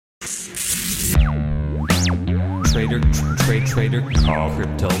Trader Cobb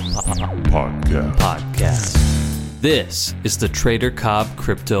Crypto Podcast. This is the Trader Cobb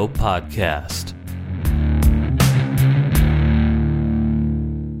Crypto Podcast.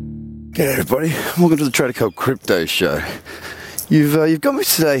 G'day everybody, welcome to the Trader Cobb Crypto Show. You've got me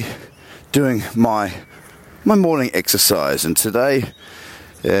today doing my morning exercise, and today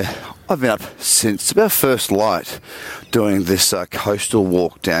I've been up since about first light doing this coastal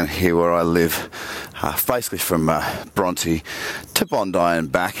walk down here where I live, basically from Bronte to Bondi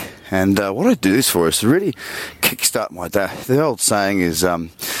and back. And what I do this for is to really kickstart my day. The old saying is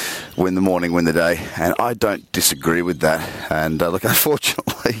win the morning, win the day, and I don't disagree with that. And look,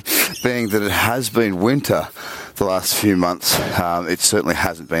 unfortunately, being that it has been winter the last few months, it certainly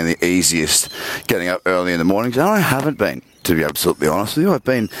hasn't been the easiest getting up early in the mornings, and I haven't been, to be absolutely honest with you. I've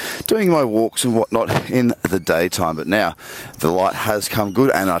been doing my walks and whatnot in the daytime, but now the light has come good,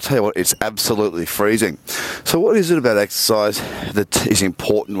 and I tell you what, it's absolutely freezing. So what is it about exercise that is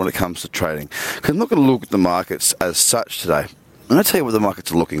important when it comes to trading? Because I'm not going to look at the markets as such today. I'm going to tell you what the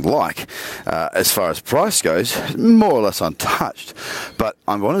markets are looking like. As far as price goes, more or less untouched. But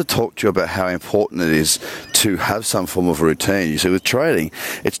I wanted to talk to you about how important it is to have some form of routine. You see, with trading,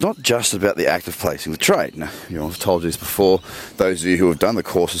 it's not just about the act of placing the trade. Now, I've told you this before. Those of you who have done the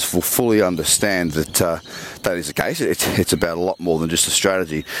courses will fully understand that that is the case. It's about a lot more than just a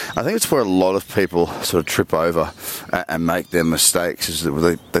strategy. I think it's where a lot of people sort of trip over and make their mistakes, is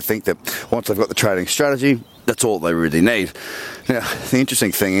that they think that once they've got the trading strategy, that's all they really need. Now, the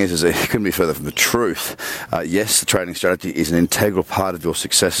interesting thing is it couldn't be further from the truth. Yes, the trading strategy is an integral part of your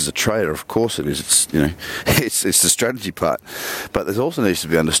success as a trader. Of course it is. It's the strategy part. But there also needs to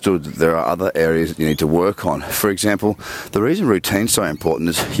be understood that there are other areas that you need to work on. For example, the reason routine's so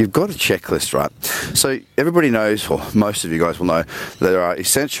important is you've got a checklist, right? So everybody knows, or most of you guys will know, there are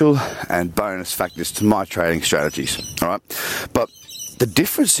essential and bonus factors to my trading strategies, all right? But the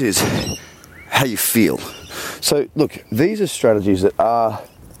difference is how you feel. So look, these are strategies that are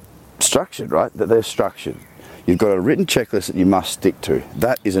structured, right? That they're structured. You've got a written checklist that you must stick to.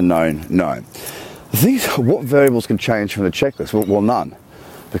 That is a known. The thing is, what variables can change from the checklist? Well, none,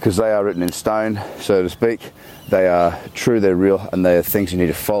 because they are written in stone, so to speak. They are true, they're real, and they are things you need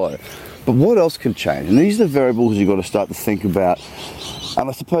to follow. But what else can change? And these are the variables you've got to start to think about, and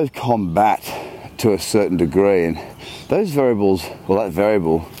I suppose combat to a certain degree. And those variables, well, that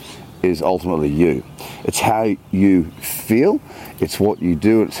variable is ultimately you. It's how you feel, it's what you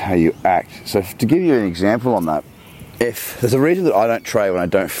do, it's how you act. So to give you an example on that, if there's a reason that I don't trade when I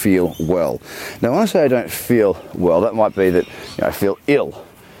don't feel well. Now when I say I don't feel well, that might be that I feel ill.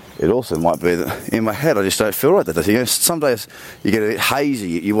 It also might be that in my head I just don't feel right that day. Some days you get a bit hazy,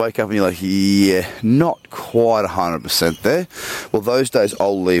 you wake up and you're like, yeah, not quite 100% there. Well, those days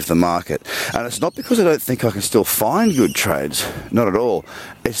I'll leave the market. And it's not because I don't think I can still find good trades, not at all.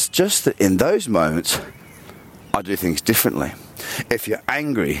 It's just that in those moments I do things differently. If you're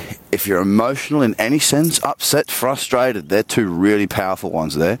angry, if you're emotional in any sense, upset, frustrated, they're two really powerful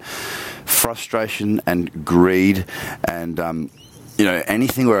ones there. Frustration and greed and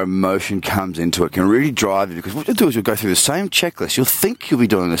anything where emotion comes into it can really drive you, because what you'll do is you'll go through the same checklist. You'll think you'll be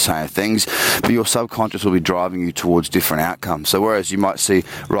doing the same things, but your subconscious will be driving you towards different outcomes. So whereas you might see,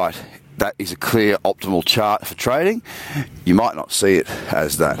 right, that is a clear optimal chart for trading, you might not see it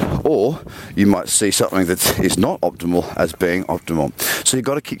as that. Or you might see something that is not optimal as being optimal. So you've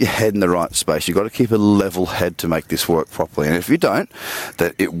got to keep your head in the right space. You've got to keep a level head to make this work properly. And if you don't,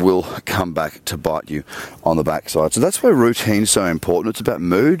 then it will come back to bite you on the backside. So that's why routine's so important. It's about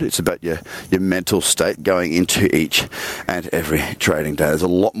mood. It's about your mental state going into each and every trading day. There's a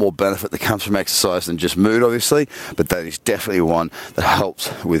lot more benefit that comes from exercise than just mood, obviously, but that is definitely one that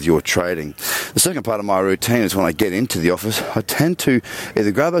helps with your trading. The second part of my routine is when I get into the office, I tend to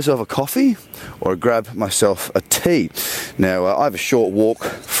either grab myself a coffee or grab myself a tea. Now, I have a short walk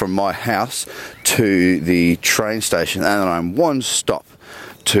from my house to the train station, and I'm one stop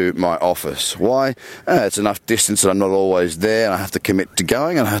to my office. Why? It's enough distance that I'm not always there, and I have to commit to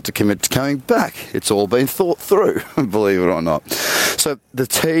going, and I have to commit to coming back. It's all been thought through, believe it or not. So the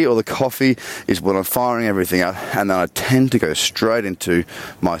tea or the coffee is when I'm firing everything up, and then I tend to go straight into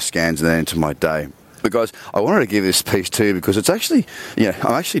my scans and then into my day. But guys, I wanted to give this piece to you because it's actually,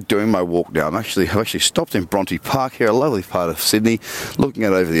 I'm actually doing my walk now. I've actually stopped in Bronte Park here, a lovely part of Sydney, looking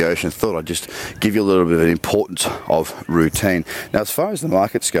out over the ocean. Thought I'd just give you a little bit of the importance of routine. Now, as far as the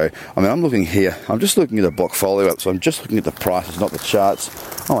markets go, I'm looking here. I'm just looking at the portfolio up, so I'm just looking at the prices, not the charts.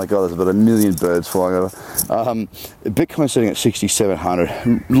 Oh my God, there's about 1 million birds flying over. Bitcoin sitting at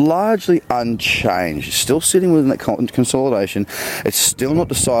 6,700, largely unchanged. Still sitting within that consolidation. It's still not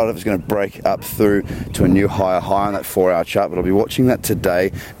decided if it's going to break up through to a new higher high on that 4-hour chart, but I'll be watching that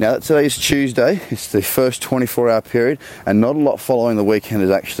today. Now that today is Tuesday, it's the first 24-hour period, and not a lot following the weekend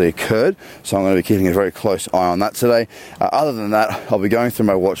has actually occurred, so I'm going to be keeping a very close eye on that today. Other than that, I'll be going through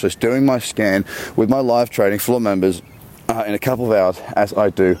my watch list, doing my scan with my live trading full of members in a couple of hours, as I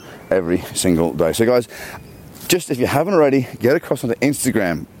do every single day. So guys, just if you haven't already, get across onto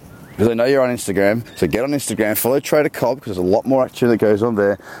Instagram, because I know you're on Instagram, so get on Instagram, follow Trader Cobb, because there's a lot more action that goes on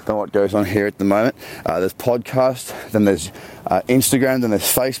there than what goes on here at the moment. There's podcast, then there's Instagram, then there's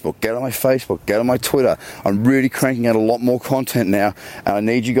Facebook. Get on my Facebook, get on my Twitter. I'm really cranking out a lot more content now, and I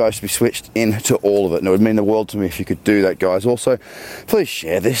need you guys to be switched into all of it, and it would mean the world to me if you could do that, guys. Also, please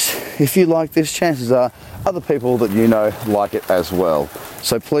share this. If you like this, chances are other people that you know like it as well.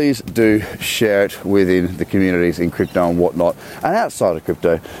 So please do share it within the communities in crypto and whatnot, and outside of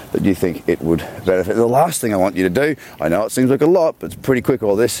crypto, that you think it would benefit. The last thing I want you to do, I know it seems like a lot, but it's pretty quick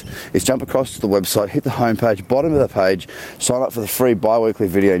all this, is jump across to the website, hit the homepage, bottom of the page, sign up for the free bi-weekly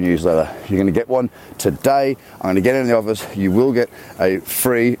video newsletter. You're going to get one today. I'm going to get it in the office. You will get a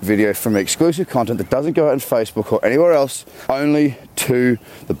free video from me, exclusive content that doesn't go out on Facebook or anywhere else, only to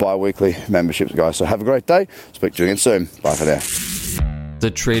the bi-weekly memberships, guys. So have a great day. Speak to you again soon. Bye for now. The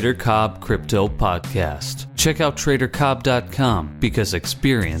Trader Cobb Crypto Podcast. Check out TraderCobb.com because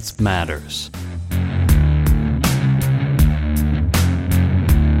experience matters.